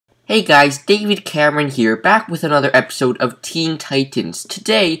Hey guys, David Cameron here, back with another episode of Teen Titans.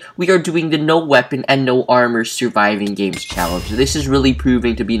 Today, we are doing the No Weapon and No Armor Surviving Games Challenge. This is really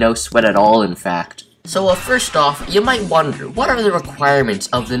proving to be no sweat at all, in fact. So, first off, you might wonder, what are the requirements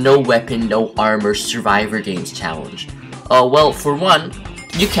of the No Weapon, No Armor Survivor Games Challenge? Well, for one,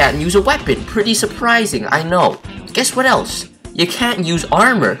 you can't use a weapon. Pretty surprising, I know. Guess what else? You can't use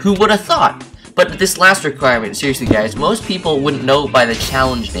armor. Who would have thought? But this last requirement, seriously guys, most people wouldn't know by the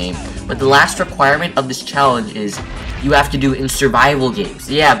challenge name, but the last requirement of this challenge is you have to do it in survival games.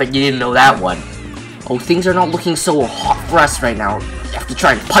 Yeah, but you didn't know that one. Oh, things are not looking so hot for us right now. You have to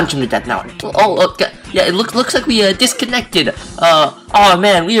try and punch him to death now. Oh, okay. Yeah, it looks like we disconnected. Oh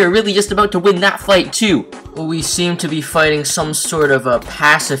man, we are really just about to win that fight too. We seem to be fighting some sort of a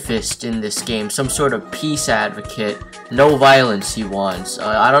pacifist in this game, some sort of peace advocate. No violence he wants.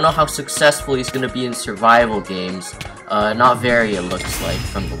 I don't know how successful he's gonna be in survival games. Not very, it looks like,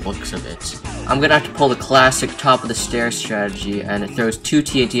 from the looks of it. I'm gonna have to pull the classic top of the stairs strategy, and it throws 2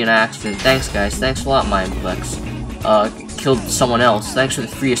 TNT in accident. Thanks guys, thanks a lot Mineplex. Killed someone else. Thanks for the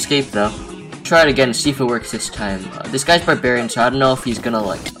free escape though. Try it again and see if it works this time. This guy's barbarian, so I don't know if he's gonna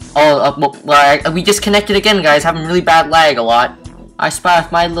like... we disconnected again, guys. Having really bad lag a lot. I spy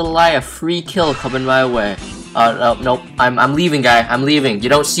with my little eye a free kill coming my way. Nope. I'm leaving, guy. I'm leaving. You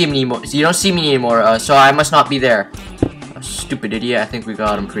don't see me anymore. So I must not be there. Stupid idiot. I think we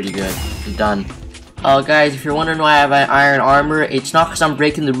got him pretty good. I'm done. Guys, if you're wondering why I have iron armor, it's not because I'm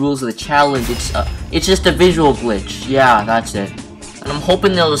breaking the rules of the challenge. It's just a visual glitch. Yeah, that's it. And I'm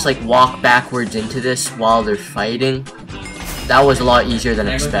hoping they'll just like walk backwards into this while they're fighting. That was a lot easier than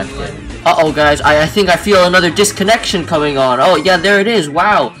expected. Uh-oh, guys, I think I feel another disconnection coming on. Oh, yeah, there it is.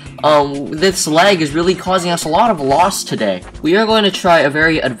 Wow. This lag is really causing us a lot of loss today. We are going to try a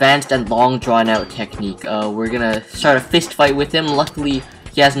very advanced and long drawn-out technique. We're gonna start a fist fight with him. Luckily,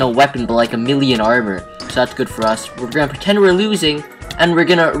 he has no weapon but like 1,000,000 armor, so that's good for us. We're gonna pretend we're losing, and we're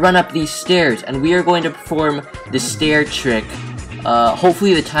gonna run up these stairs, and we are going to perform the stair trick.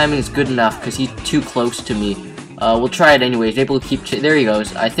 Hopefully the timing is good enough, because he's too close to me. We'll try it anyways. Able to keep... There he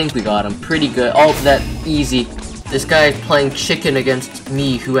goes. I think we got him. Pretty good. Oh, that easy. This guy is playing chicken against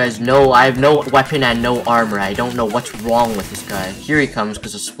me, who has no... I have no weapon and no armor. I don't know what's wrong with this guy. Here he comes,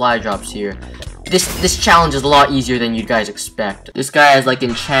 because the supply drop's here. This challenge is a lot easier than you guys expect. This guy has, like,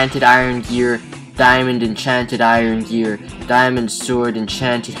 enchanted iron gear, diamond enchanted iron gear, diamond sword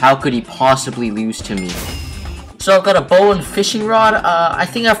enchanted. How could he possibly lose to me? So I've got a bow and fishing rod. I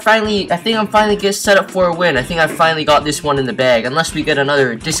think I'm finally getting set up for a win. I think I finally got this one in the bag. Unless we get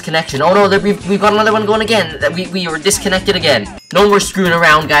another disconnection. Oh no, we've got another one going again. We were disconnected again. No more screwing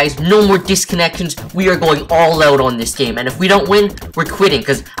around, guys. No more disconnections. We are going all out on this game. And if we don't win, we're quitting.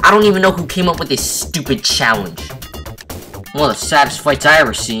 Because I don't even know who came up with this stupid challenge. One of the saddest fights I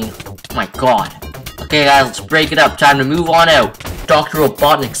ever seen. My god. Okay guys, let's break it up. Time to move on out. Dr.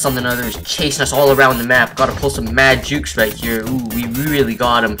 Robotnik something or other is chasing us all around the map. Gotta pull some mad jukes right here. Ooh, we really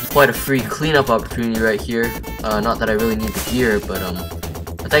got him. Quite a free cleanup opportunity right here. Not that I really need the gear, but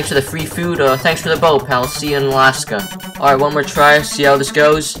thanks for the free food. Thanks for the bow, pal. See you in Alaska. Alright, one more try. See how this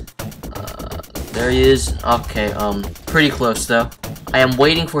goes. There he is. Okay, pretty close though. I am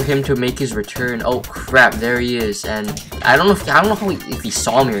waiting for him to make his return. Oh crap, there he is. And I don't know if he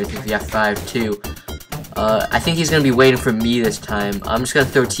saw me or if he F5 too. I think he's gonna be waiting for me this time. I'm just gonna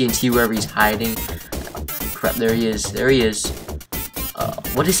throw TNT wherever he's hiding. Crap, there he is. There he is.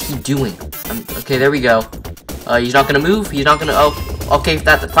 What is he doing? Okay, there we go. He's not gonna move. He's not gonna... Oh, okay,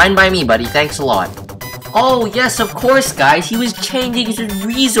 fine by me, buddy. Thanks a lot. Oh, yes, of course, guys. He was changing his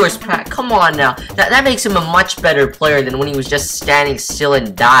resource pack. Come on now. That makes him a much better player than when he was just standing still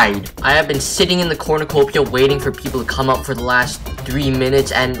and died. I have been sitting in the cornucopia waiting for people to come up for the last 3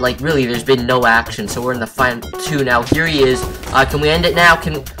 minutes, and, like, really, there's been no action. So we're in the final 2 now. Here he is. Can we end it now?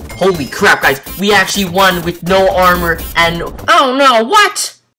 Holy crap, guys. We actually won with no armor and... Oh, no, what?